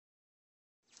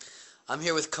I'm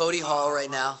here with Cody Hall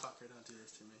right now. Don't do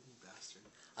this to me, you bastard.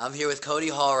 I'm here with Cody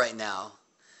Hall right now,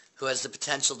 who has the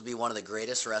potential to be one of the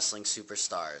greatest wrestling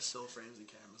superstars. Still frames and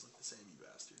cameras look the same, you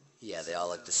bastard. Yeah, they all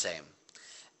look the same.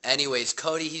 Anyways,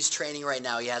 Cody, he's training right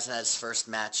now. He hasn't had his first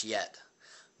match yet.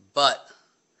 But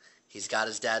he's got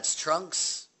his dad's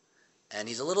trunks, and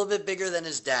he's a little bit bigger than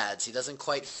his dad's. He doesn't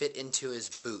quite fit into his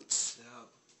boots. Yeah,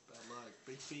 bad luck.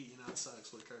 Big feet, it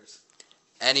sucks. What a curse.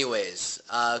 Anyways,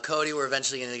 Cody, we're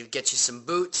eventually going to get you some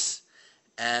boots,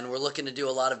 and we're looking to do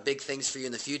a lot of big things for you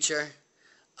in the future.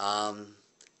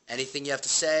 Anything you have to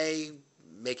say,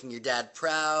 making your dad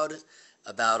proud,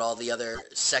 about all the other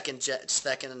second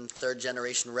and third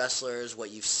generation wrestlers,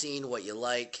 what you've seen, what you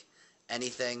like,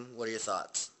 anything? What are your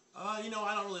thoughts? I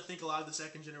don't really think a lot of the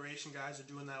second generation guys are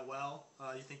doing that well.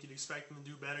 You think you'd expect them to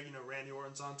do better. Randy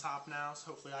Orton's on top now,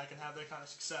 so hopefully I can have that kind of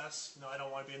success. I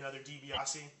don't want to be another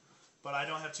DiBiase, but I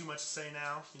don't have too much to say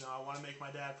now. I want to make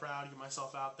my dad proud, get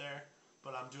myself out there,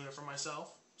 but I'm doing it for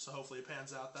myself, so hopefully it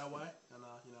pans out that way, and,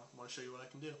 I want to show you what I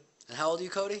can do. And how old are you,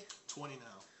 Cody? 20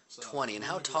 now. So 20, and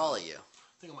how tall are you?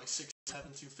 I think I'm like 6'7",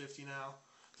 250 now.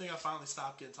 I think I finally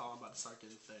stopped getting tall. I'm about to start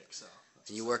getting thick. So.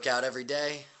 And you work out every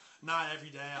day? Not every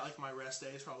day. I like my rest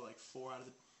days, probably like 4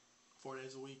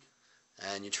 days a week.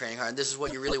 And you're training hard. And this is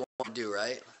what you really want to do,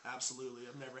 right? Absolutely.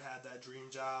 I've never had that dream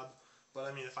job.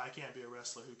 But, if I can't be a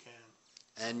wrestler, who can?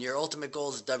 And your ultimate goal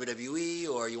is WWE,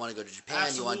 or you want to go to Japan?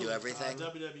 Absolutely. You want to do everything?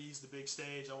 WWE's the big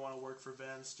stage. I want to work for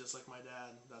Vince, just like my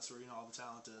dad. That's where, all the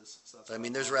talent is. So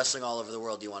but, there's wrestling all over the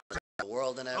world. Do you want to travel the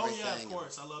world and everything? Oh, yeah, of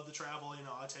course. I love to travel.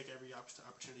 I take every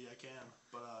opportunity I can.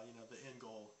 But, the end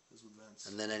goal is with Vince.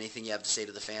 And then anything you have to say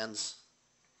to the fans?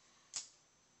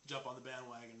 Jump on the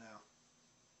bandwagon now.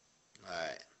 All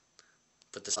right.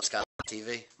 Put this on Scott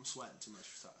TV. I'm sweating too much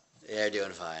for time. Yeah, you're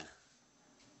doing fine.